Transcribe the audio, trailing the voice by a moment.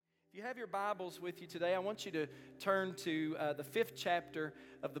If you have your Bibles with you today, I want you to turn to the 5th chapter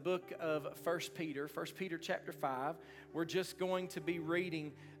of the book of 1 Peter, 1 Peter chapter 5. We're just going to be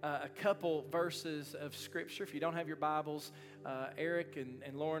reading a couple verses of Scripture. If you don't have your Bibles, Eric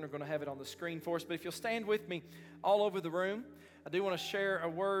and Lauren are going to have it on the screen for us. But if you'll stand with me all over the room, I do want to share a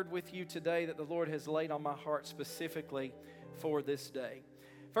word with you today that the Lord has laid on my heart specifically for this day.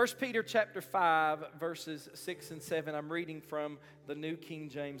 1 Peter chapter 5, verses 6 and 7, I'm reading from the New King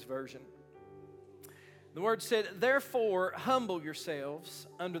James Version. The word said, "Therefore humble yourselves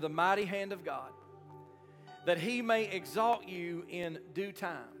under the mighty hand of God, that He may exalt you in due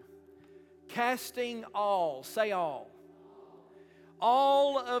time, casting all," say all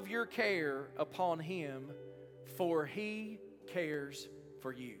of your care upon Him, for He cares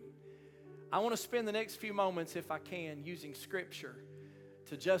for you. I want to spend the next few moments, if I can, using Scripture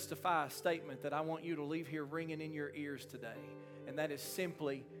to justify a statement that I want you to leave here ringing in your ears today. And that is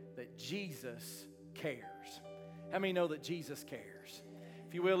simply that Jesus cares. How many know that Jesus cares?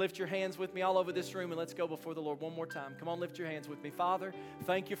 If you will, lift your hands with me all over this room and let's go before the Lord one more time. Come on, lift your hands with me. Father,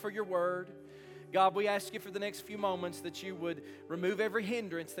 thank you for your word. God, we ask you for the next few moments that you would remove every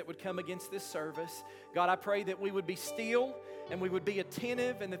hindrance that would come against this service. God, I pray that we would be still and we would be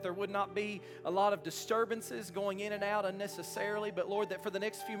attentive and that there would not be a lot of disturbances going in and out unnecessarily. But Lord, that for the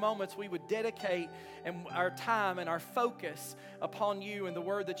next few moments we would dedicate our time and our focus upon you and the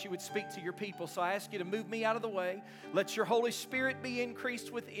word that you would speak to your people. So I ask you to move me out of the way. Let your Holy Spirit be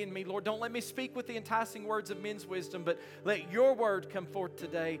increased within me. Lord, don't let me speak with the enticing words of men's wisdom, but let your word come forth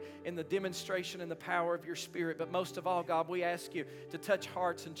today in the demonstration and the power of your Spirit. But most of all, God, we ask you to touch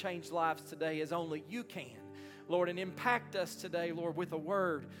hearts and change lives today as only you can. Lord, and impact us today, Lord, with a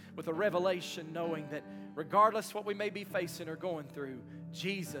word, with a revelation, knowing that regardless what we may be facing or going through,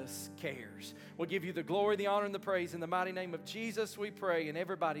 Jesus cares. We'll give you the glory, the honor, and the praise. In the mighty name of Jesus we pray. And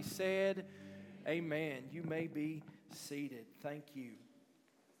everybody said, amen. You may be seated. Thank you.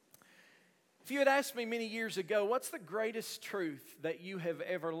 If you had asked me many years ago, what's the greatest truth that you have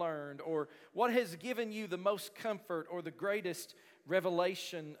ever learned? Or what has given you the most comfort or the greatest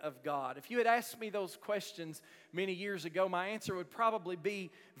revelation of God? If you had asked me those questions many years ago, my answer would probably be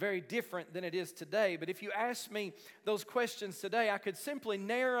very different than it is today. But if you ask me those questions today, I could simply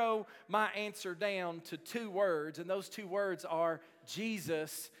narrow my answer down to two words, and those two words are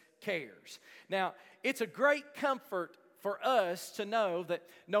Jesus cares. Now, it's a great comfort for us to know that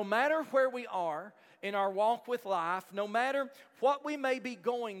no matter where we are in our walk with life, no matter what we may be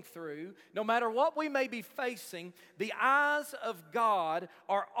going through, no matter what we may be facing, the eyes of God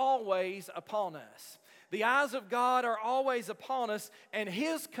are always upon us. The eyes of God are always upon us, and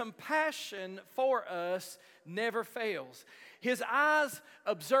His compassion for us never fails. His eyes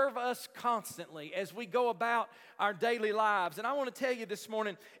observe us constantly as we go about our daily lives. And I want to tell you this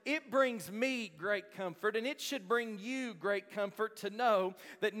morning, it brings me great comfort, and it should bring you great comfort to know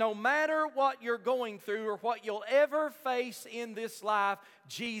that no matter what you're going through or what you'll ever face in this life,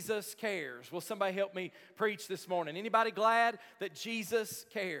 Jesus cares. Will somebody help me preach this morning? Anybody glad that Jesus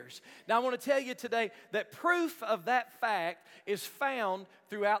cares? Now I want to tell you today that proof of that fact is found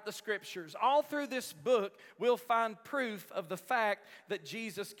throughout the Scriptures. All through this book, we'll find proof of the fact that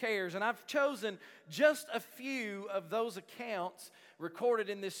Jesus cares. And I've chosen just a few of those accounts recorded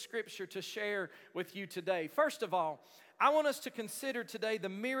in this Scripture to share with you today. First of all, I want us to consider today the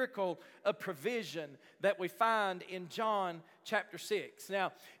miracle of provision that we find in John chapter 6.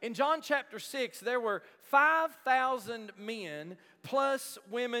 Now, in John chapter 6, there were 5,000 men plus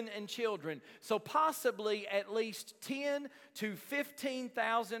women and children. So possibly at least 10 to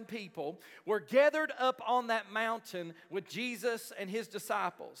 15,000 people were gathered up on that mountain with Jesus and His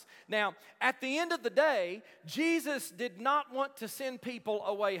disciples. Now, at the end of the day, Jesus did not want to send people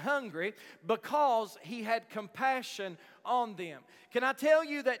away hungry because He had compassion on them. Can I tell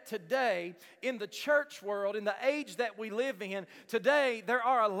you that today in the church world, in the age that we live in, today there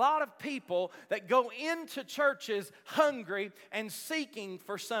are a lot of people that go into churches hungry and seeking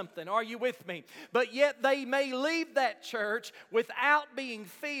for something. Are you with me? But yet they may leave that church without being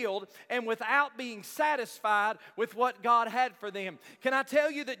filled and without being satisfied with what God had for them. Can I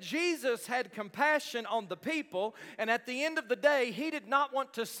tell you that Jesus had compassion on the people, and at the end of the day, He did not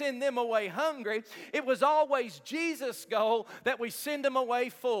want to send them away hungry. It was always Jesus' goal that we send them away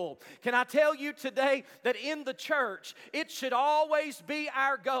full. Can I tell you today that in the church, it should always be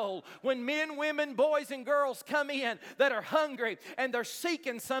our goal when men, women, boys, and girls come in that are hungry and they're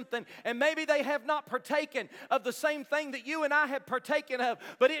seeking something, and maybe they have not partaken of the same thing that you and I have partaken of,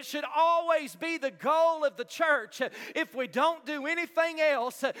 but it should always be the goal of the church. If we don't do anything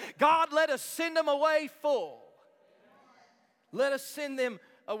else, God, let us send them away full. Let us send them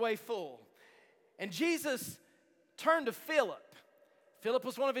away full. And Jesus turned to Philip. Philip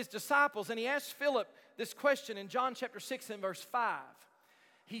was one of his disciples, and he asked Philip this question in John chapter 6 and verse 5.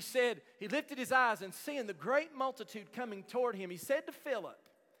 He said, he lifted his eyes and seeing the great multitude coming toward him, he said to Philip,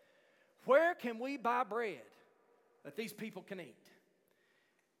 where can we buy bread that these people can eat?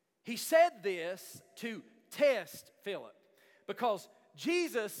 He said this to test Philip because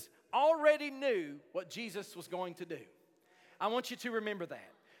Jesus already knew what Jesus was going to do. I want you to remember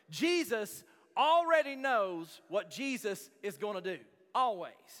that. Jesus already knows what Jesus is going to do,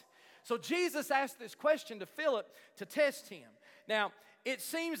 always. So Jesus asked this question to Philip to test him. Now, it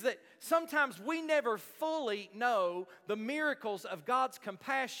seems that sometimes we never fully know the miracles of God's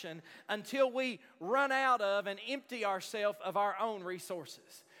compassion until we run out of and empty ourselves of our own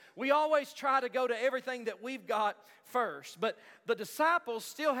resources. We always try to go to everything that we've got first, but the disciples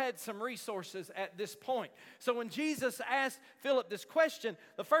still had some resources at this point. So when Jesus asked Philip this question,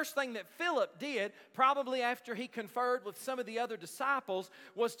 the first thing that Philip did, probably after he conferred with some of the other disciples,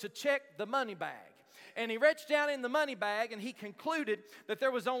 was to check the money bag. And he reached down in the money bag and he concluded that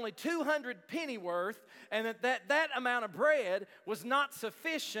there was only 200 pennyworth and that amount of bread was not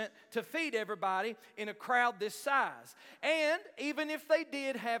sufficient to feed everybody in a crowd this size. And even if they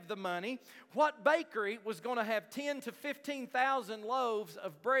did have the money, what bakery was going to have 10 to 15,000 loaves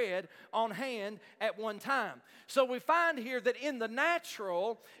of bread on hand at one time? So we find here that in the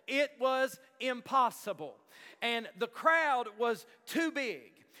natural, it was impossible. And the crowd was too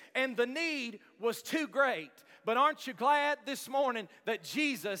big. And the need was too great. But aren't you glad this morning that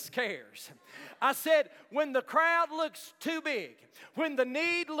Jesus cares? I said, when the crowd looks too big, when the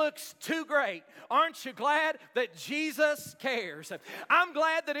need looks too great, aren't you glad that Jesus cares? I'm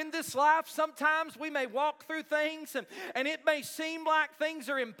glad that in this life sometimes we may walk through things and it may seem like things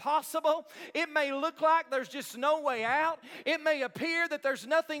are impossible. It may look like there's just no way out. It may appear that there's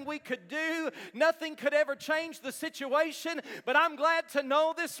nothing we could do. Nothing could ever change the situation. But I'm glad to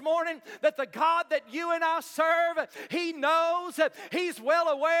know this morning that the God that you and I serve, He knows, He's well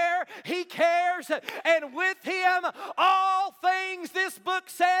aware, He cares, and with Him all things, this book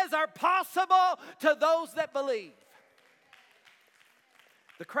says, are possible to those that believe.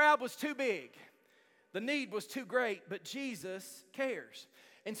 The crowd was too big. The need was too great, but Jesus cares.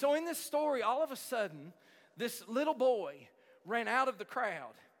 And so in this story, all of a sudden, this little boy ran out of the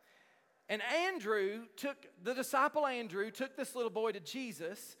crowd. And the disciple Andrew took this little boy to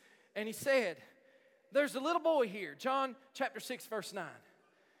Jesus, and he said, there's a little boy here. John chapter 6, verse 9.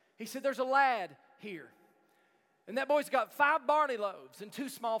 He said, there's a lad here. And that boy's got 5 barley loaves and 2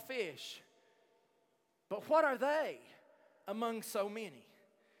 small fish. But what are they among so many?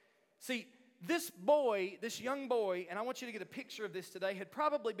 See, this young boy, and I want you to get a picture of this today, had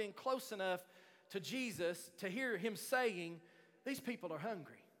probably been close enough to Jesus to hear him saying, these people are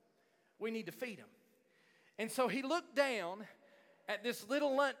hungry. We need to feed them. And so he looked down at this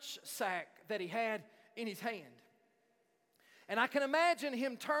little lunch sack that he had in his hand. And I can imagine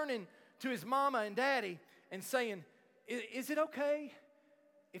him turning to his mama and daddy and saying, is it okay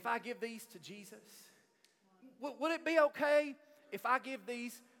if I give these to Jesus? Would it be okay if I give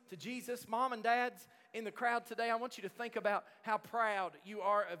these to Jesus? Mom and dads in the crowd today, I want you to think about how proud you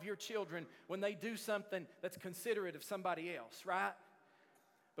are of your children when they do something that's considerate of somebody else, right?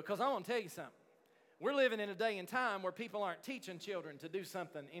 Because I want to tell you something. We're living in a day and time where people aren't teaching children to do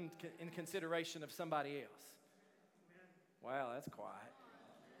something in consideration of somebody else. Wow, that's quiet.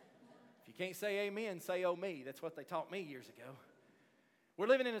 If you can't say amen, say oh me. That's what they taught me years ago. We're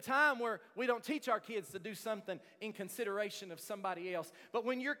living in a time where we don't teach our kids to do something in consideration of somebody else. But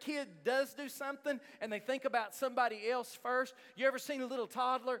when your kid does do something and they think about somebody else first, you ever seen a little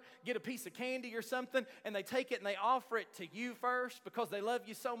toddler get a piece of candy or something and they take it and they offer it to you first because they love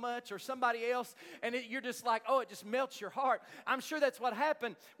you so much, or somebody else, and you're just like, oh, it just melts your heart. I'm sure that's what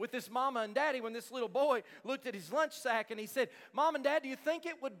happened with this mama and daddy when this little boy looked at his lunch sack and he said, Mom and Dad, do you think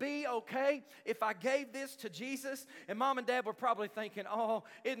it would be okay if I gave this to Jesus? And Mom and Dad were probably thinking, oh,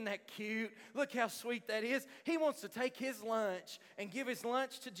 isn't that cute? Look how sweet that is. He wants to take his lunch and give his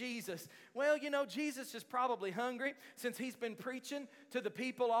lunch to Jesus. Well, you know, Jesus is probably hungry since he's been preaching to the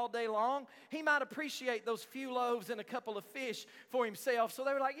people all day long. He might appreciate those few loaves and a couple of fish for himself. So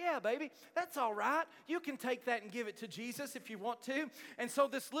they were like, yeah, baby, that's all right. You can take that and give it to Jesus if you want to. And so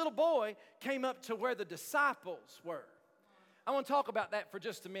this little boy came up to where the disciples were. I want to talk about that for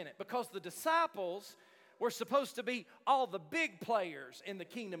just a minute, because the disciples were supposed to be all the big players in the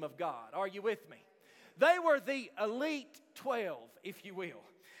kingdom of God. Are you with me? They were the elite 12, if you will.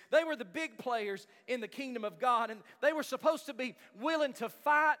 They were the big players in the kingdom of God, and they were supposed to be willing to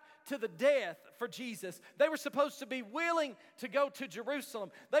fight to the death for Jesus. They were supposed to be willing to go to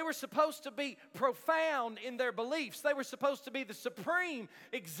Jerusalem. They were supposed to be profound in their beliefs. They were supposed to be the supreme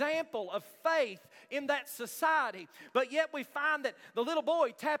example of faith in that society. But yet we find that the little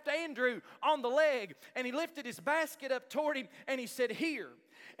boy tapped Andrew on the leg, and he lifted his basket up toward him, and he said, "Here."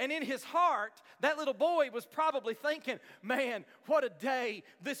 And in his heart, that little boy was probably thinking, man, what a day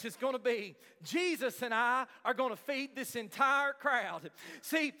this is going to be. Jesus and I are going to feed this entire crowd.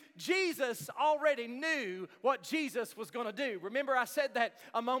 See, Jesus already knew what Jesus was going to do. Remember, I said that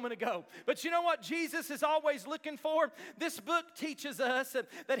a moment ago. But you know what Jesus is always looking for? This book teaches us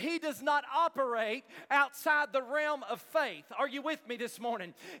that He does not operate outside the realm of faith. Are you with me this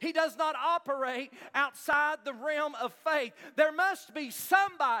morning? He does not operate outside the realm of faith. There must be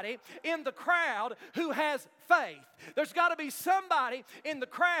somebody in the crowd who has faith. There's got to be somebody in the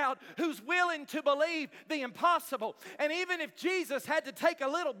crowd who's willing to believe the impossible. And even if Jesus had to take a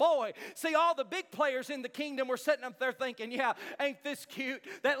little boy, see, all the big players in the kingdom were sitting up there thinking, yeah, ain't this cute?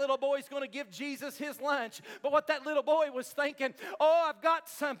 That little boy's going to give Jesus his lunch. But what that little boy was thinking, oh, I've got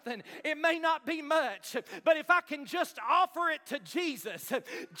something. It may not be much, but if I can just offer it to Jesus,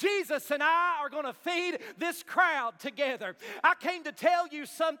 Jesus and I are going to feed this crowd together. I came to tell you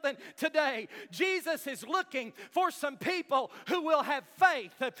something today. Jesus is looking for some people who will have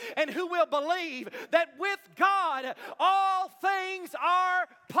faith and who will believe that with God all things are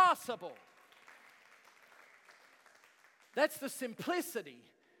possible. That's the simplicity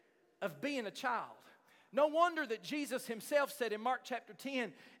of being a child. No wonder that Jesus Himself said in Mark chapter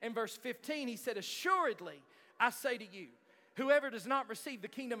 10 and verse 15, He said, "Assuredly, I say to you, whoever does not receive the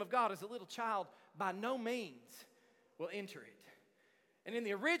kingdom of God as a little child, by no means will enter it." And in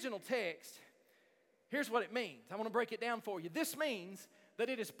the original text, here's what it means. I want to break it down for you. This means that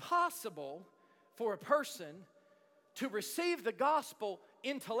it is possible for a person to receive the gospel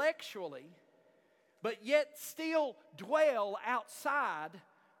intellectually, but yet still dwell outside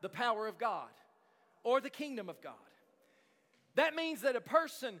the power of God or the kingdom of God. That means that a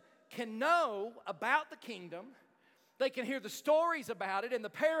person can know about the kingdom, they can hear the stories about it and the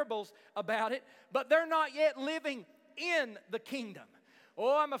parables about it, but they're not yet living in the kingdom.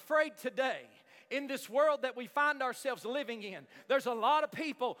 Oh, I'm afraid today, in this world that we find ourselves living in, there's a lot of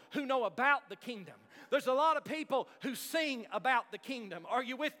people who know about the kingdom. There's a lot of people who sing about the kingdom. Are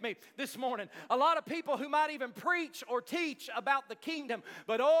you with me this morning? A lot of people who might even preach or teach about the kingdom.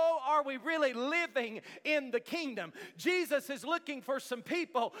 But oh, are we really living in the kingdom? Jesus is looking for some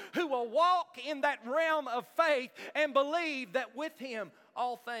people who will walk in that realm of faith and believe that with Him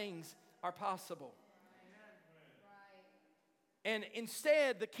all things are possible. And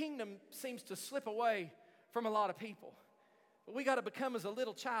instead, the kingdom seems to slip away from a lot of people. But we got to become as a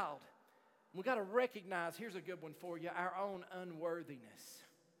little child. We got to recognize, here's a good one for you, our own unworthiness.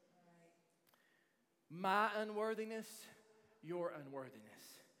 My unworthiness, your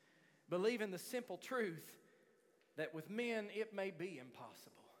unworthiness. Believe in the simple truth that with men it may be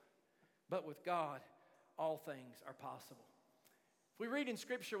impossible, but with God all things are possible. If we read in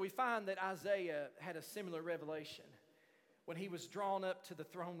Scripture, we find that Isaiah had a similar revelation when he was drawn up to the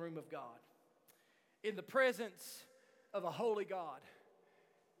throne room of God, in the presence of a holy God.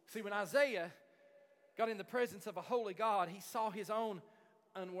 See, when Isaiah got in the presence of a holy God, he saw his own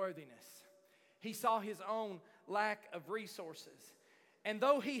unworthiness. He saw his own lack of resources. And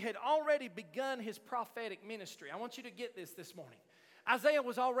though he had already begun his prophetic ministry, I want you to get this morning. Isaiah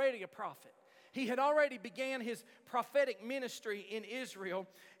was already a prophet. He had already began his prophetic ministry in Israel.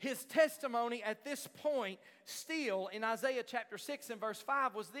 His testimony at this point, still in Isaiah chapter 6 and verse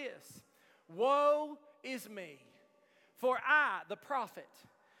 5, was this: "Woe is me, for I, the prophet,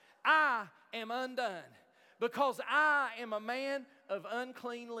 I am undone, because I am a man of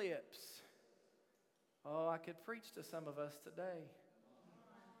unclean lips." Oh, I could preach to some of us today.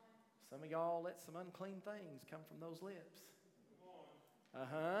 Some of y'all let some unclean things come from those lips.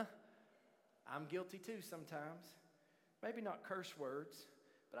 I'm guilty too sometimes. Maybe not curse words,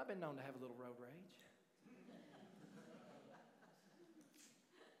 but I've been known to have a little road rage.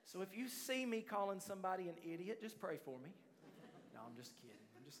 So if you see me calling somebody an idiot, just pray for me. No, I'm just kidding.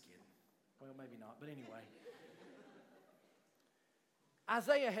 Well, maybe not, but anyway.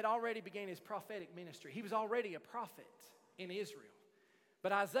 Isaiah had already begun his prophetic ministry. He was already a prophet in Israel.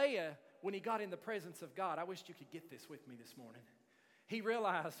 But Isaiah, when he got in the presence of God, I wish you could get this with me this morning. He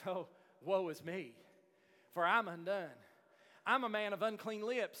realized, oh, woe is me, for I'm undone. I'm a man of unclean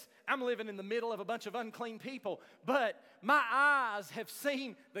lips. I'm living in the middle of a bunch of unclean people. But my eyes have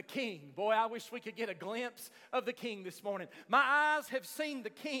seen the King. Boy, I wish we could get a glimpse of the King this morning. My eyes have seen the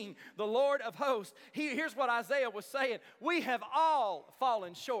King, the Lord of hosts. Here's what Isaiah was saying. We have all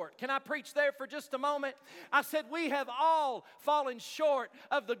fallen short. Can I preach there for just a moment? I said we have all fallen short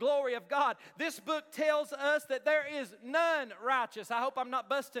of the glory of God. This book tells us that there is none righteous. I hope I'm not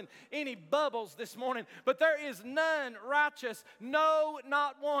busting any bubbles this morning, but there is none righteous. No,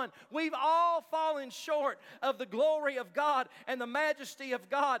 not one. We've all fallen short of the glory of God and the majesty of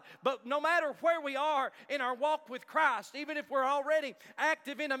God. But no matter where we are in our walk with Christ, even if we're already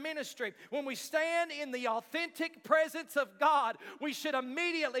active in a ministry, when we stand in the authentic presence of God, we should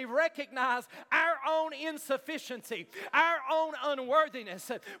immediately recognize our own insufficiency, our own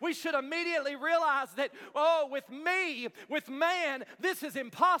unworthiness. We should immediately realize that, oh, with me, with man, this is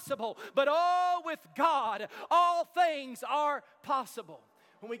impossible. But oh, with God, all things are possible.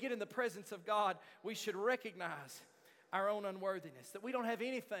 When we get in the presence of God, we should recognize our own unworthiness, that we don't have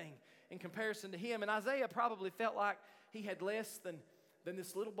anything in comparison to Him. And Isaiah probably felt like he had less than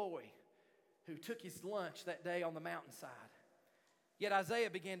this little boy who took his lunch that day on the mountainside. Yet Isaiah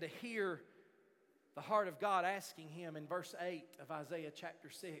began to hear the heart of God asking him in verse 8 of Isaiah chapter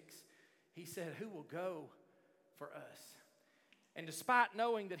 6. He said, "Who will go for us?" And despite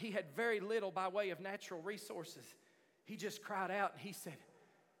knowing that he had very little by way of natural resources, he just cried out and he said,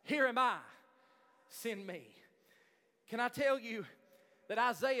 "Here am I, send me." Can I tell you that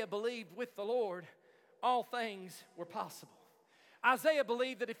Isaiah believed with the Lord all things were possible? Isaiah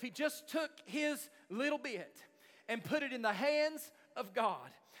believed that if he just took his little bit and put it in the hands of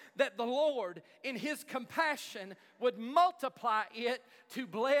God, that the Lord in His compassion would multiply it to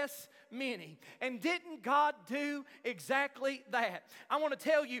bless many. And didn't God do exactly that? I want to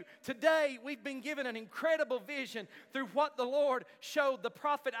tell you, today we've been given an incredible vision through what the Lord showed the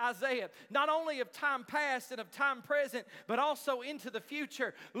prophet Isaiah, not only of time past and of time present, but also into the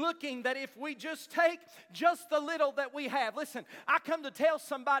future, looking that if we just take just the little that we have. Listen, I come to tell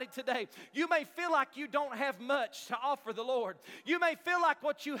somebody today, you may feel like you don't have much to offer the Lord. You may feel like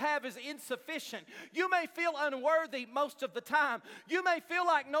what you have is insufficient. You may feel unworthy most of the time. You may feel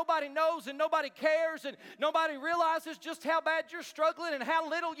like nobody knows and nobody cares and nobody realizes just how bad you're struggling and how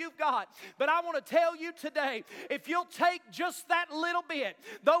little you've got. But I want to tell you today, if you'll take just that little bit,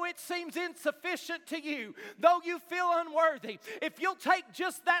 though it seems insufficient to you, though you feel unworthy, if you'll take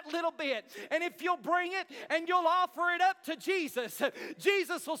just that little bit and if you'll bring it and you'll offer it up to Jesus,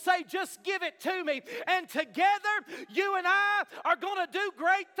 Jesus will say, "Just give it to me." And together, you and I are going to do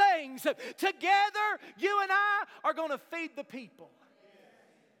great things. Together, you and I are going to feed the people.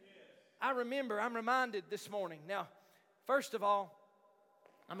 I'm reminded this morning. Now, first of all,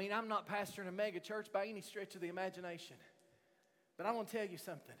 I'm not pastoring a mega church by any stretch of the imagination. But I want to tell you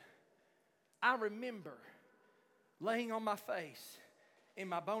something. I remember laying on my face in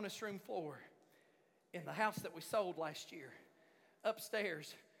my bonus room floor in the house that we sold last year,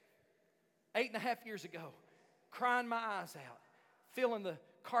 upstairs, 8.5 years ago, crying my eyes out, filling the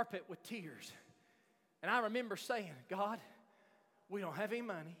carpet with tears. And I remember saying, "God, we don't have any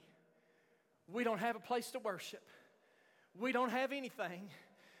money. We don't have a place to worship. We don't have anything.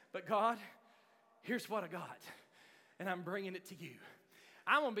 But God, here's what I got. And I'm bringing it to you."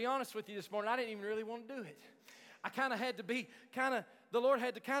 I'm going to be honest with you this morning. I didn't even really want to do it. I the Lord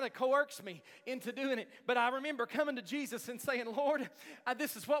had to coerce me into doing it. But I remember coming to Jesus and saying, "Lord,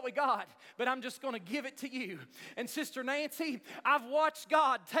 this is what we got, but I'm just going to give it to you." And Sister Nancy, I've watched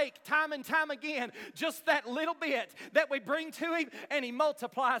God take time and time again just that little bit that we bring to Him, and He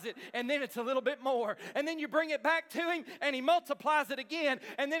multiplies it, and then it's a little bit more. And then you bring it back to Him, and He multiplies it again,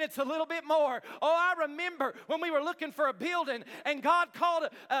 and then it's a little bit more. Oh, I remember when we were looking for a building, and God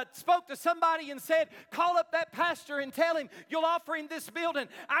spoke to somebody and said, "Call up that pastor and tell him you'll offer him this building."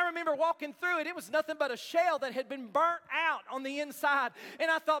 I remember walking through it. It was nothing but a shell that had been burnt out on the inside.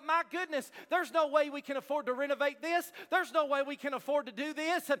 And I thought, my goodness, there's no way we can afford to renovate this. There's no way we can afford to do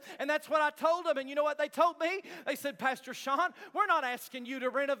this. And that's what I told them. And you know what they told me? They said, "Pastor Sean, we're not asking you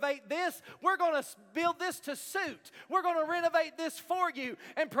to renovate this. We're going to build this to suit. We're going to renovate this for you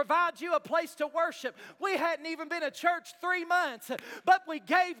and provide you a place to worship." We hadn't even been a church 3 months, but we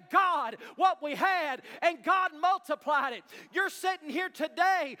gave God what we had, and God multiplied it. You're sitting here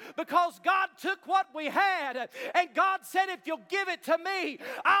today because God took what we had, and God said, "If you'll give it to me,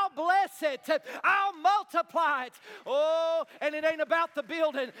 I'll bless it. I'll multiply it." Oh, and it ain't about the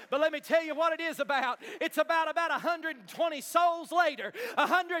building, but let me tell you what it is about. It's about 120 souls later.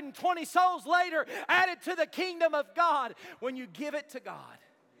 120 souls later added to the kingdom of God. When you give it to God,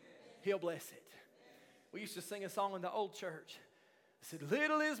 He'll bless it. We used to sing a song in the old church. It said,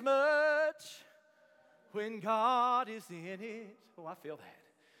 little is much when God is in it. Oh, I feel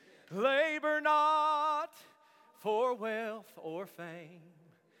that. Labor not for wealth or fame,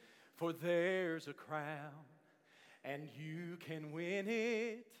 for there's a crown, and you can win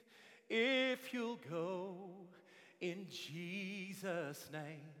it if you'll go in Jesus'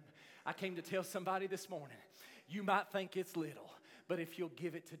 name. I came to tell somebody this morning, you might think it's little, but if you'll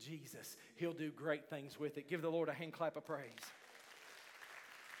give it to Jesus, He'll do great things with it. Give the Lord a hand clap of praise.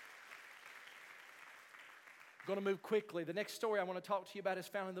 I'm going to move quickly. The next story I want to talk to you about is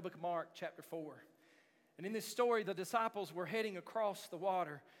found in the book of Mark, chapter 4. And in this story, the disciples were heading across the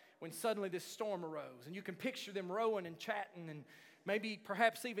water when suddenly this storm arose. And you can picture them rowing and chatting and maybe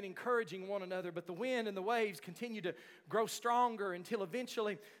perhaps even encouraging one another. But the wind and the waves continued to grow stronger until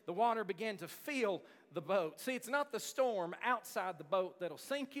eventually the water began to fill the boat. See, it's not the storm outside the boat that'll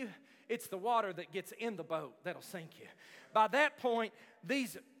sink you. It's the water that gets in the boat that'll sink you. By that point,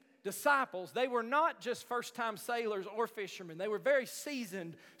 these disciples, they were not just first-time sailors or fishermen. They were very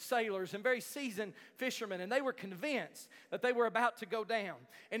seasoned sailors and very seasoned fishermen, and they were convinced that they were about to go down.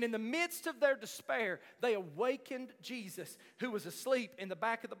 And in the midst of their despair, they awakened Jesus, who was asleep in the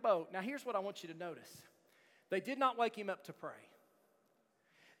back of the boat. Now, here's what I want you to notice. They did not wake him up to pray.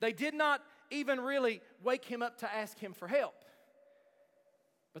 They did not even really wake him up to ask him for help.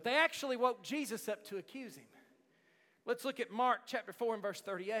 But they actually woke Jesus up to accuse him. Let's look at Mark chapter 4 and verse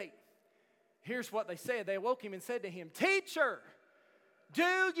 38. Here's what they said. They awoke him and said to him, Teacher,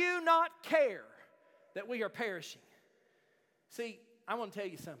 do you not care that we are perishing? See, I want to tell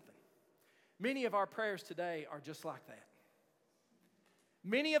you something. Many of our prayers today are just like that.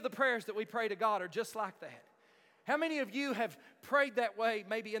 Many of the prayers that we pray to God are just like that. How many of you have prayed that way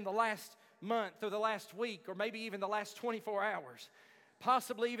maybe in the last month or the last week or maybe even the last 24 hours?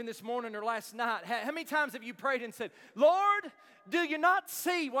 Possibly even this morning or last night. How many times have you prayed and said, Lord, do you not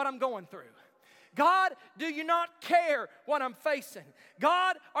see what I'm going through? God, do you not care what I'm facing?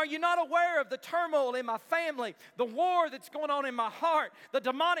 God, are you not aware of the turmoil in my family, the war that's going on in my heart, the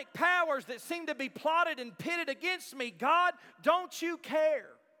demonic powers that seem to be plotted and pitted against me? God, don't you care?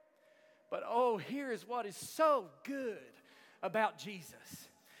 But oh, here is what is so good about Jesus,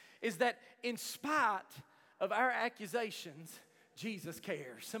 is that in spite of our accusations, Jesus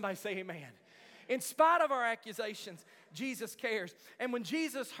cares. Somebody say amen. In spite of our accusations, Jesus cares. And when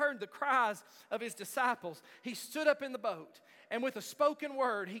Jesus heard the cries of his disciples, he stood up in the boat, and with a spoken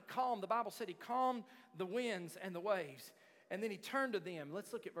word, he calmed, the Bible said he calmed the winds and the waves. And then he turned to them.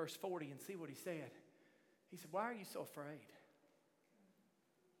 Let's look at verse 40 and see what he said. He said, why are you so afraid?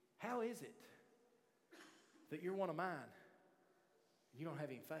 How is it that you're one of mine and you don't have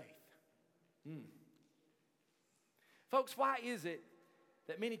any faith? Folks, why is it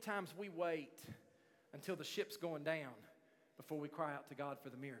that many times we wait until the ship's going down before we cry out to God for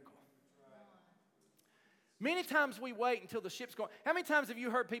the miracle? Many times we wait until the ship's going. How many times have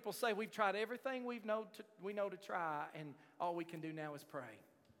you heard people say, we've tried everything we know to try, and all we can do now is pray?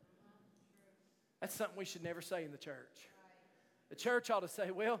 That's something we should never say in the church. The church ought to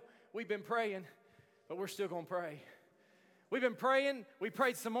say, well, we've been praying, but we're still going to pray. We've been praying, we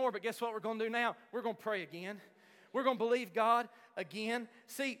prayed some more, but guess what we're going to do now? We're going to pray again. We're going to believe God again.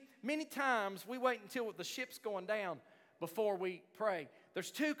 See, many times we wait until the ship's going down before we pray.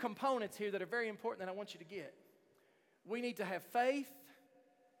 There's two components here that are very important that I want you to get. We need to have faith.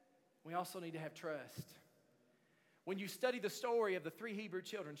 We also need to have trust. When you study the story of the three Hebrew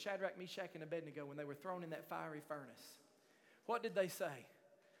children, Shadrach, Meshach, and Abednego, when they were thrown in that fiery furnace, what did they say?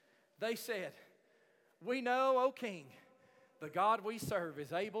 They said, we know, O King, the God we serve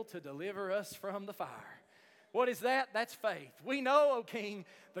is able to deliver us from the fire. What is that? That's faith. We know, O King,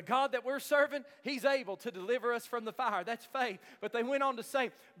 the God that we're serving, He's able to deliver us from the fire. That's faith. But they went on to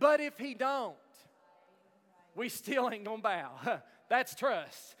say, but if He don't, we still ain't going to bow. That's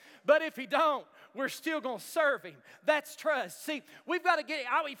trust. But if He don't, we're still going to serve Him. That's trust. See, we've got to get,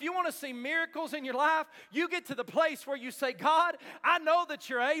 if you want to see miracles in your life, you get to the place where you say, God, I know that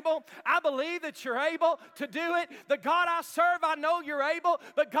you're able. I believe that you're able to do it. The God I serve, I know you're able.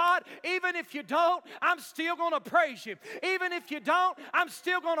 But God, even if you don't, I'm still going to praise you. Even if you don't, I'm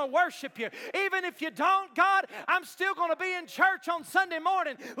still going to worship you. Even if you don't, God, I'm still going to be in church on Sunday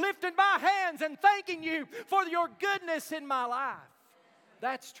morning, lifting my hands and thanking you for your goodness in my life.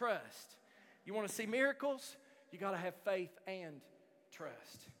 That's trust. You want to see miracles? You got to have faith and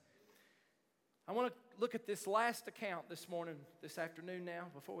trust. I want to look at this last account this morning, this afternoon now,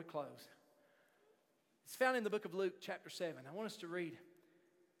 before we close. It's found in the book of Luke, chapter 7. I want us to read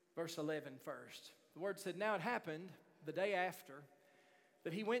verse 11 first. The word said, now it happened the day after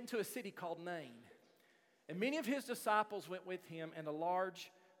that he went into a city called Nain, And many of his disciples went with him, and a large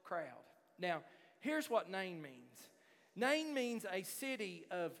crowd. Now, here's what Nain means. Nain means a city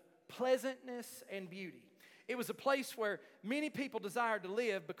of pleasantness and beauty. It was a place where many people desired to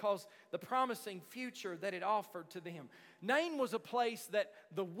live because the promising future that it offered to them. Nain was a place that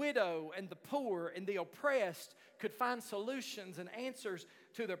the widow and the poor and the oppressed could find solutions and answers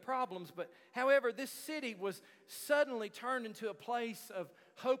to their problems. But however, this city was suddenly turned into a place of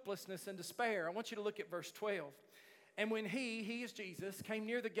hopelessness and despair. I want you to look at verse 12. And when he is Jesus, came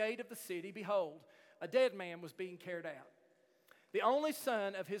near the gate of the city, behold, a dead man was being carried out, the only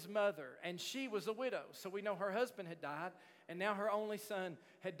son of his mother, and she was a widow. So we know her husband had died, and now her only son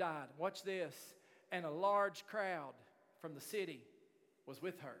had died. Watch this. And a large crowd from the city was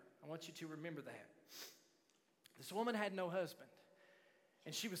with her. I want you to remember that. This woman had no husband,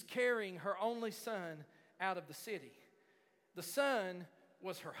 and she was carrying her only son out of the city. The son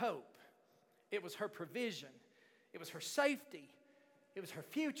was her hope. It was her provision. It was her safety. It was her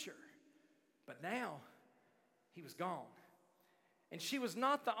future. But now, he was gone. And she was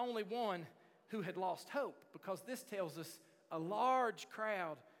not the only one who had lost hope, because this tells us a large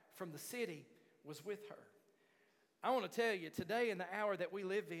crowd from the city was with her. I want to tell you, today in the hour that we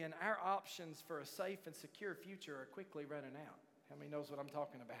live in, our options for a safe and secure future are quickly running out. How many knows what I'm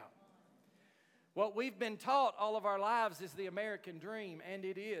talking about? What we've been taught all of our lives is the American dream, and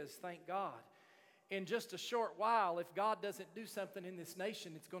it is, thank God. In just a short while, if God doesn't do something in this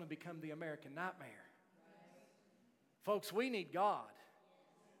nation, it's going to become the American nightmare. Folks, we need God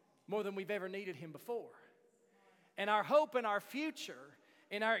more than we've ever needed Him before. And our hope and our future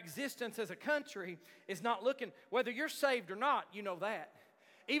in our existence as a country is not looking, whether you're saved or not, you know that.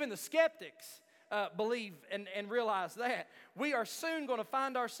 Even the skeptics believe and realize that. We are soon going to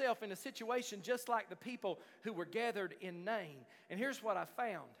find ourselves in a situation just like the people who were gathered in Nain. And here's what I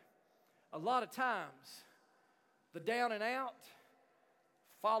found. A lot of times, the down and out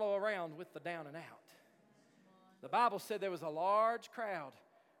follow around with the down and out. The Bible said there was a large crowd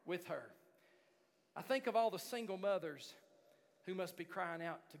with her. I think of all the single mothers who must be crying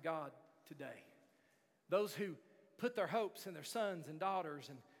out to God today. Those who put their hopes in their sons and daughters,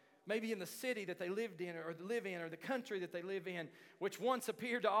 and maybe in the city that they lived in or live in, or the country that they live in, which once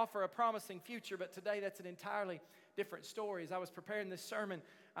appeared to offer a promising future, but today that's an entirely different story. As I was preparing this sermon,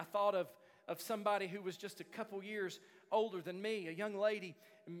 I thought of somebody who was just a couple years older than me, a young lady,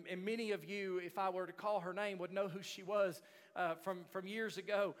 and many of you, if I were to call her name, would know who she was from years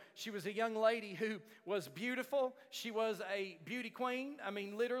ago. She was a young lady who was beautiful. She was a beauty queen. I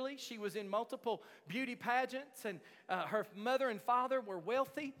mean, literally, she was in multiple beauty pageants, and her mother and father were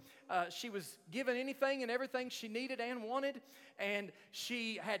wealthy. She was given anything and everything she needed and wanted, and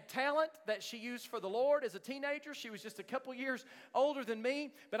she had talent that she used for the Lord as a teenager. She was just a couple years older than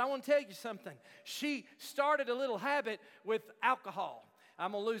me, but I want to tell you something. She started a little habit with alcohol.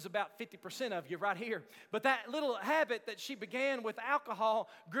 I'm going to lose about 50% of you right here. But that little habit that she began with alcohol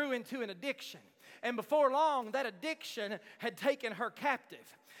grew into an addiction. And before long, that addiction had taken her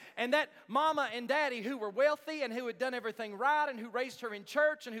captive. And that mama and daddy who were wealthy and who had done everything right and who raised her in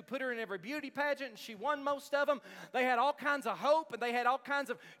church and who put her in every beauty pageant, and she won most of them, they had all kinds of hope, and they had all kinds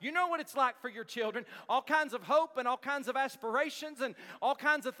of, you know what it's like for your children, all kinds of hope and all kinds of aspirations and all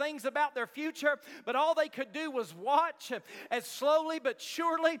kinds of things about their future, but all they could do was watch as slowly but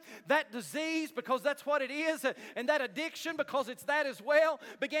surely that disease, because that's what it is, and that addiction, because it's that as well,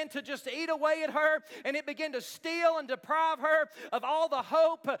 began to just eat away at her, and it began to steal and deprive her of all the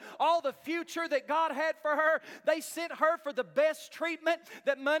hope, all the future that God had for her. They sent her for the best treatment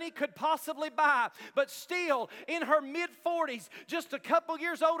that money could possibly buy. But still, in her mid-40s, just a couple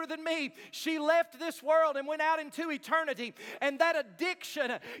years older than me, she left this world and went out into eternity. And that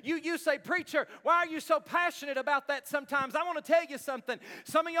addiction, you say, preacher, why are you so passionate about that sometimes? I want to tell you something.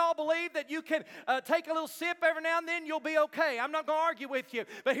 Some of y'all believe that you can take a little sip every now and then, you'll be okay. I'm not going to argue with you.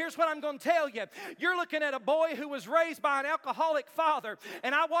 But here's what I'm going to tell you. You're looking at a boy who was raised by an alcoholic father.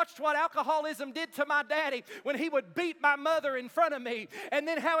 And I watched what alcoholism did to my daddy when he would beat my mother in front of me, and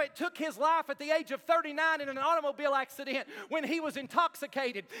then how it took his life at the age of 39 in an automobile accident when he was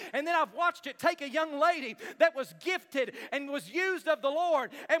intoxicated. And then I've watched it take a young lady that was gifted and was used of the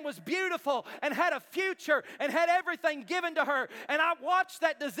Lord and was beautiful and had a future and had everything given to her, and I watched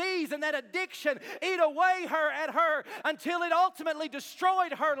that disease and that addiction eat away at her until it ultimately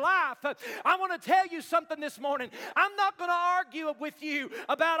destroyed her life. I want to tell you something this morning. I'm not going to argue with you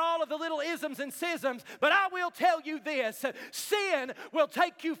about all of the little isms and schisms, but I will tell you this: sin will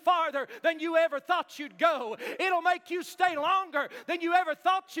take you farther than you ever thought you'd go. It'll make you stay longer than you ever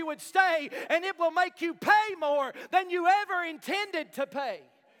thought you would stay, and it will make you pay more than you ever intended to pay.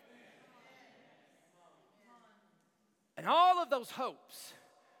 And all of those hopes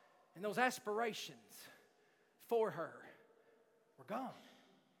and those aspirations for her were gone.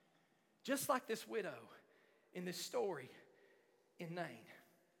 Just like this widow in this story in Nain.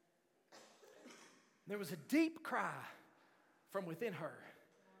 There was a deep cry from within her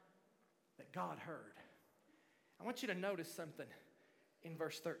that God heard. I want you to notice something in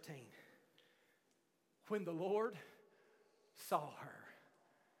verse 13. When the Lord saw her.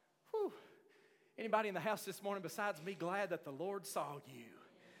 Whew. Anybody in the house this morning besides me glad that the Lord saw you?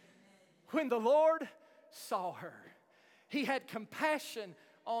 When the Lord saw her, He had compassion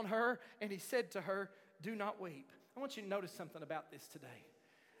on her, and He said to her, do not weep. I want you to notice something about this today.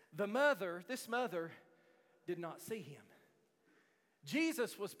 This mother did not see Him.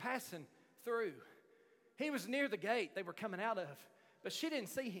 Jesus was passing through. He was near the gate they were coming out of, but she didn't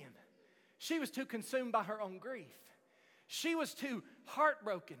see Him. She was too consumed by her own grief. She was too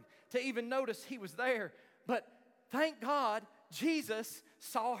heartbroken to even notice He was there. But thank God Jesus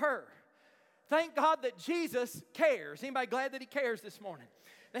saw her. Thank God that Jesus cares. Anybody glad that He cares this morning?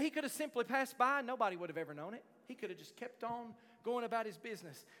 Now, He could have simply passed by. Nobody would have ever known it. He could have just kept on going about His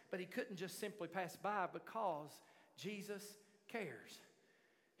business. But He couldn't just simply pass by because Jesus cares.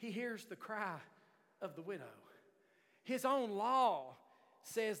 He hears the cry of the widow. His own law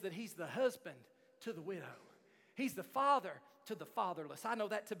says that He's the husband to the widow. He's the father to the fatherless. I know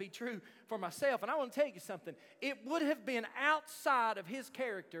that to be true for myself. And I want to tell you something. It would have been outside of His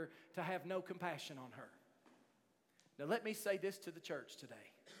character to have no compassion on her. Now let me say this to the church today.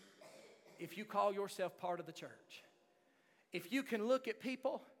 If you call yourself part of the church, if you can look at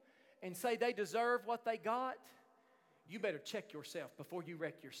people and say they deserve what they got, you better check yourself before you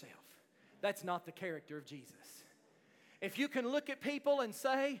wreck yourself. That's not the character of Jesus. If you can look at people and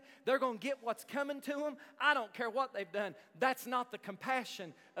say they're going to get what's coming to them, I don't care what they've done. That's not the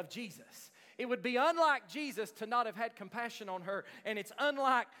compassion of Jesus. It would be unlike Jesus to not have had compassion on her, and it's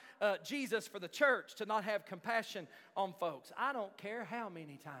unlike Jesus for the church to not have compassion on folks. I don't care how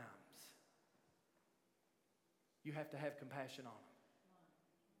many times you have to have compassion on them.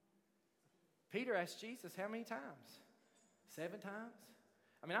 Peter asked Jesus how many times? 7 times?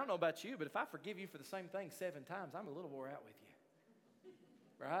 I mean, I don't know about you, but if I forgive you for the same thing 7 times, I'm a little wore out with you.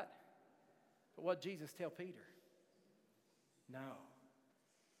 Right? But what did Jesus tell Peter? No.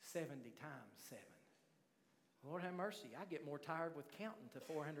 70 times 7. Lord have mercy. I get more tired with counting to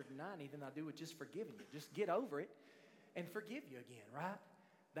 490 than I do with just forgiving you. Just get over it and forgive you again, right?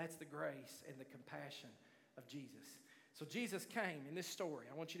 That's the grace and the compassion of Jesus. So Jesus came in this story.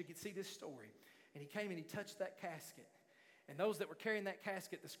 I want you to see this story. And He came and He touched that casket. And those that were carrying that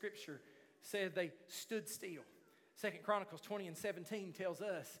casket, the scripture said they stood still. 2 Chronicles 20:17 tells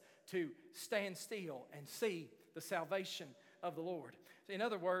us to stand still and see the salvation of the Lord. In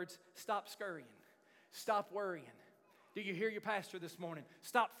other words, stop scurrying. Stop worrying. Do you hear your pastor this morning?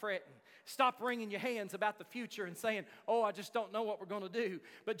 Stop fretting. Stop wringing your hands about the future and saying, oh, I just don't know what we're going to do.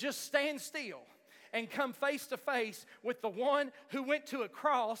 But just stand still and come face to face with the one who went to a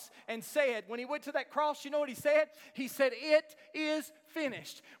cross and said, when He went to that cross, you know what He said? He said, it is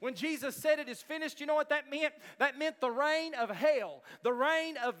finished. When Jesus said it is finished, you know what that meant? That meant the reign of hell, the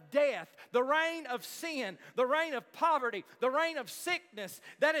reign of death, the reign of sin, the reign of poverty, the reign of sickness.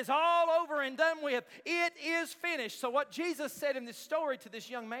 That is all over and done with. It is finished. So what Jesus said in this story to this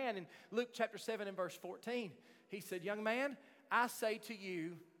young man in Luke chapter 7 and verse 14, He said, young man, I say to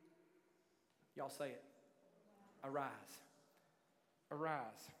you, y'all say it. Arise. Arise.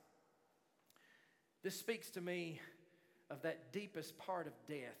 This speaks to me of that deepest part of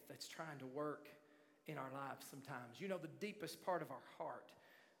death that's trying to work in our lives sometimes. You know, the deepest part of our heart,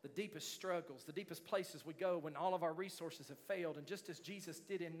 the deepest struggles, the deepest places we go when all of our resources have failed. And just as Jesus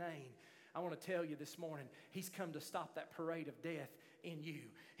did in Nain, I want to tell you this morning, He's come to stop that parade of death in you.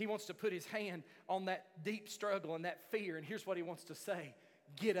 He wants to put His hand on that deep struggle and that fear. And here's what He wants to say.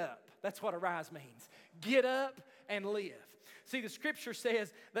 Get up. That's what arise means. Get up and live. See, the scripture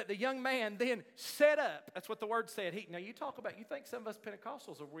says that the young man then set up. That's what the word said. Now you think some of us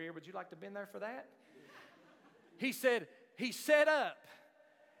Pentecostals are weird. Would you like to have been there for that? He said, he set up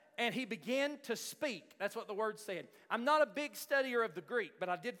and he began to speak. That's what the word said. I'm not a big studier of the Greek, but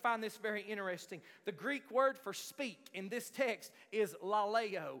I did find this very interesting. The Greek word for speak in this text is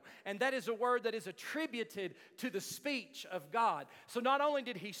laleo, and that is a word that is attributed to the speech of God. So not only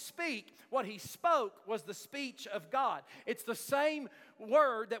did he speak, what he spoke was the speech of God. It's the same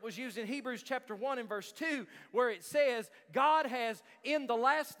word that was used in Hebrews chapter 1 and verse 2, where it says, God has in the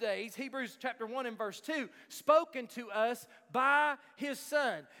last days, Hebrews chapter 1 and verse 2, spoken to us by His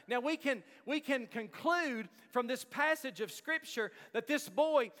Son. Now we can conclude from this passage of Scripture that this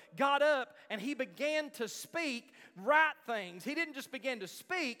boy got up and he began to speak right things. He didn't just begin to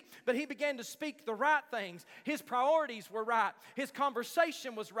speak, but he began to speak the right things. His priorities were right. His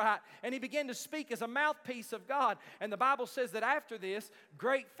conversation was right. And he began to speak as a mouthpiece of God. And the Bible says that after this,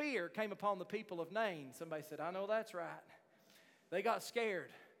 great fear came upon the people of Nain. Somebody said, I know that's right. They got scared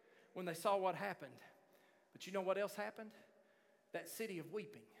when they saw what happened. But you know what else happened? That city of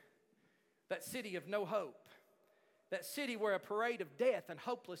weeping. That city of no hope. That city where a parade of death and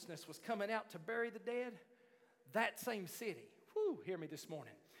hopelessness was coming out to bury the dead. That same city, hear me this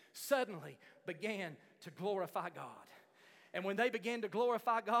morning, suddenly began to glorify God. And when they began to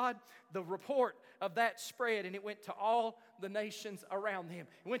glorify God, the report of that spread, and it went to all the nations around them.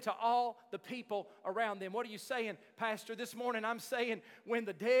 It went to all the people around them. What are you saying, Pastor? This morning I'm saying when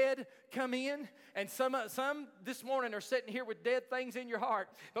the dead come in, and some this morning are sitting here with dead things in your heart,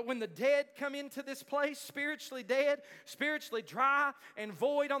 but when the dead come into this place, spiritually dead, spiritually dry and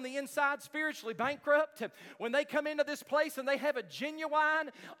void on the inside, spiritually bankrupt, when they come into this place and they have a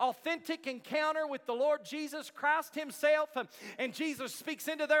genuine, authentic encounter with the Lord Jesus Christ Himself, and Jesus speaks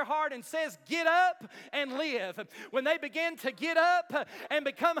into their heart and says, get up and live. When they begin to get up and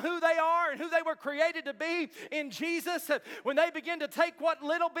become who they are and who they were created to be in Jesus, when they begin to take what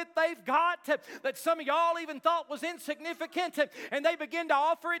little bit they've got that some of y'all even thought was insignificant, and they begin to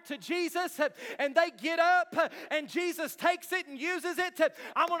offer it to Jesus, and they get up and Jesus takes it and uses it,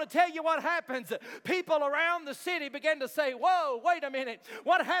 I want to tell you what happens. People around the city begin to say, whoa, wait a minute,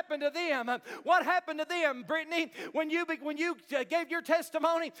 what happened to them? What happened to them, Brittany, when you gave your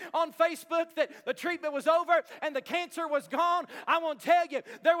testimony on Facebook that the treatment was over and the cancer was gone? I want to tell you,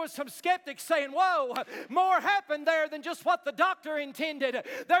 there was some skeptics saying, whoa, more happened there than just what the doctor intended.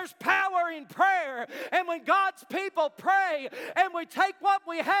 There's power in prayer, and when God's people pray and we take what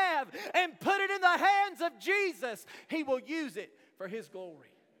we have and put it in the hands of Jesus, He will use it for His glory.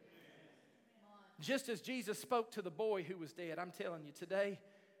 Just as Jesus spoke to the boy who was dead, I'm telling you today,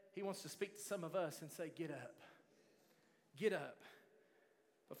 He wants to speak to some of us and say, get up. Get up.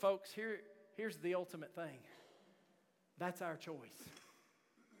 But folks, here's the ultimate thing. That's our choice.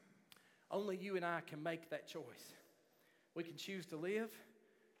 Only you and I can make that choice. We can choose to live,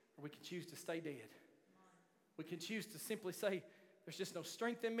 or we can choose to stay dead. We can choose to simply say, there's just no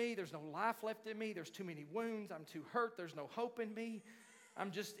strength in me, there's no life left in me, there's too many wounds, I'm too hurt, there's no hope in me, I'm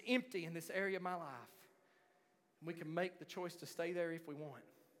just empty in this area of my life. We can make the choice to stay there if we want.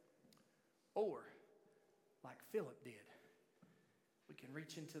 Or, like Philip did, we can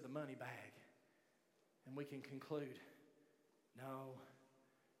reach into the money bag and we can conclude, no,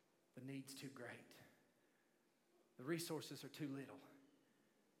 the need's too great. The resources are too little.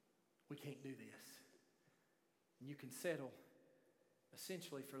 We can't do this. And you can settle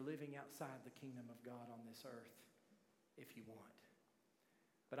essentially for living outside the kingdom of God on this earth if you want.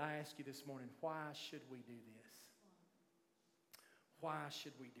 But I ask you this morning, why should we do this? Why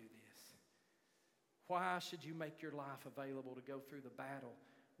should we do this? Why should you make your life available to go through the battle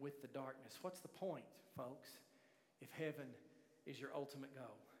with the darkness? What's the point, folks, if heaven is your ultimate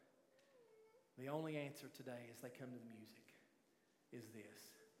goal? The only answer today as they come to the music is this: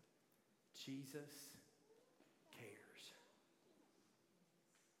 Jesus cares.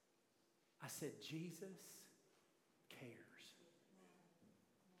 I said, Jesus cares.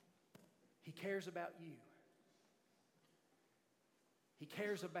 He cares about you. He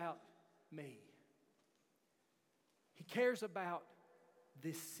cares about me. He cares about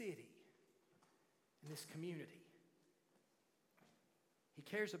this city and this community. He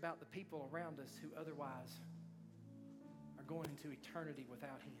cares about the people around us who otherwise are going into eternity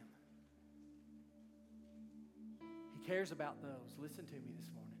without Him. He cares about those. Listen to me this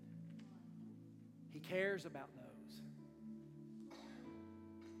morning. He cares about those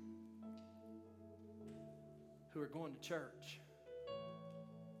who are going to church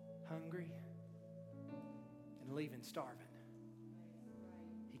hungry and leaving starving.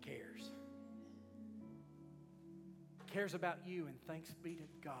 He cares. He cares about you, and thanks be to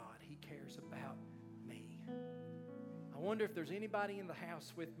God, He cares about me. I wonder if there's anybody in the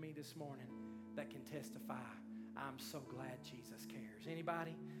house with me this morning that can testify, I'm so glad Jesus cares.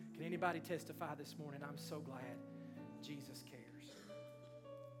 Anybody? Can anybody testify this morning, I'm so glad Jesus cares?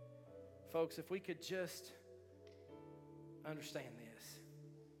 Folks, if we could just understand this.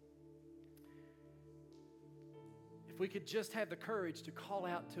 If we could just have the courage to call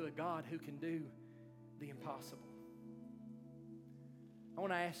out to a God who can do the impossible. I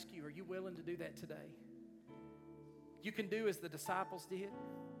want to ask you, are you willing to do that today? You can do as the disciples did.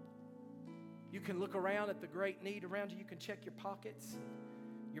 You can look around at the great need around you. You can check your pockets,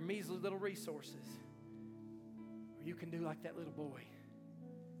 your measly little resources. Or you can do like that little boy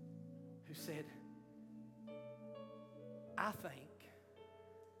who said, I think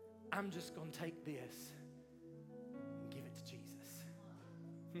I'm just going to take this and give it to Jesus.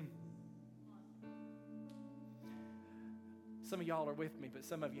 Some of y'all are with me, but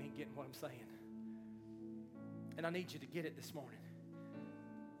some of you ain't getting what I'm saying. And I need you to get it this morning.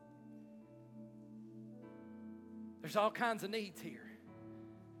 There's all kinds of needs here.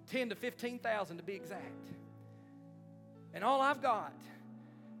 10 to 15,000 to be exact. And all I've got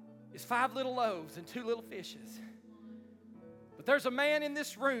is 5 little loaves and 2 little fishes. But there's a man in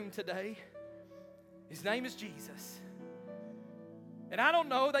this room today. His name is Jesus. And I don't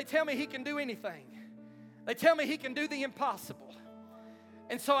know, they tell me he can do anything. They tell me he can do the impossible.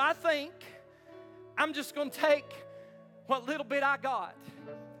 And so I think I'm just going to take what little bit I got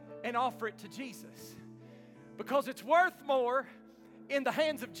and offer it to Jesus. Because it's worth more in the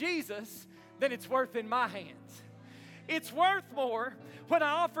hands of Jesus than it's worth in my hands. It's worth more when I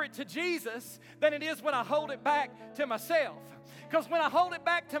offer it to Jesus than it is when I hold it back to myself. Because when I hold it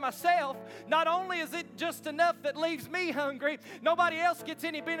back to myself, not only is it just enough that leaves me hungry, nobody else gets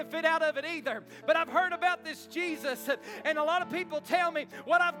any benefit out of it either. But I've heard about this Jesus, and a lot of people tell me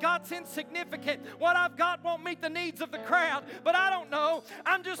what I've got's insignificant. What I've got won't meet the needs of the crowd. But I don't know.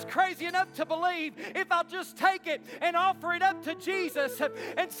 I'm just crazy enough to believe if I'll just take it and offer it up to Jesus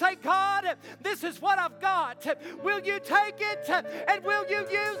and say, God, this is what I've got. Will you take it and will you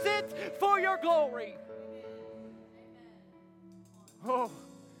use it for your glory? Oh,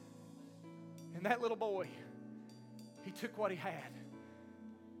 and that little boy, he took what he had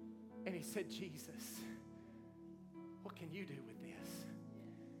and he said, Jesus, what can you do with this?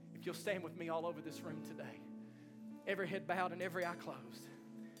 If you'll stand with me all over this room today, every head bowed and every eye closed.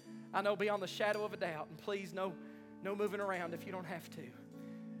 I know beyond the shadow of a doubt, and please no moving around if you don't have to.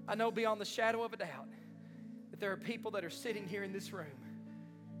 I know beyond the shadow of a doubt that there are people that are sitting here in this room.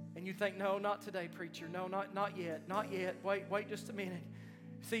 And you think, no, not today, preacher. No, not yet, not yet. Wait just a minute.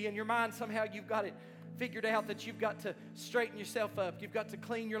 See, in your mind, somehow you've got it figured out that you've got to straighten yourself up. You've got to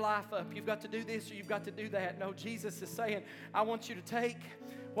clean your life up. You've got to do this or you've got to do that. No, Jesus is saying, I want you to take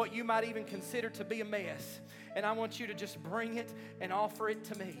what you might even consider to be a mess, and I want you to just bring it and offer it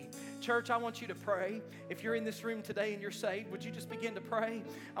to me. Church, I want you to pray. If you're in this room today and you're saved, would you just begin to pray?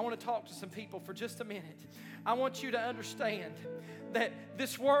 I want to talk to some people for just a minute. I want you to understand that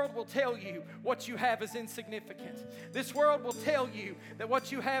this world will tell you what you have is insignificant. This world will tell you that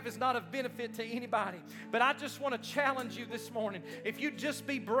what you have is not of benefit to anybody. But I just want to challenge you this morning. If you just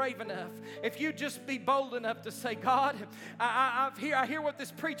be brave enough, if you just be bold enough to say, God, I hear what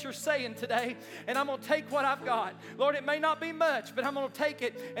this preacher's saying today, and I'm going to take what I've got. Lord, it may not be much, but I'm going to take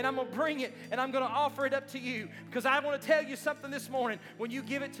it, and I'm going to bring it, and I'm going to offer it up to you. Because I want to tell you something this morning. When you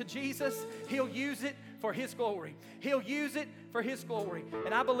give it to Jesus, He'll use it for His glory. He'll use it for His glory.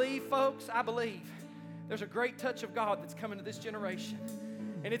 And I believe, folks, there's a great touch of God that's coming to this generation.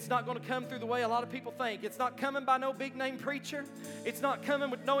 And it's not going to come through the way a lot of people think. It's not coming by no big name preacher. It's not coming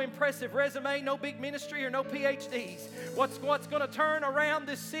with no impressive resume, no big ministry, or no PhDs. What's going to turn around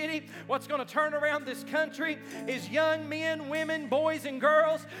this city, what's going to turn around this country is young men, women, boys, and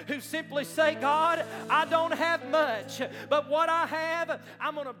girls who simply say, God, I don't have much, but what I have,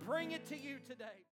 I'm going to bring it to you today.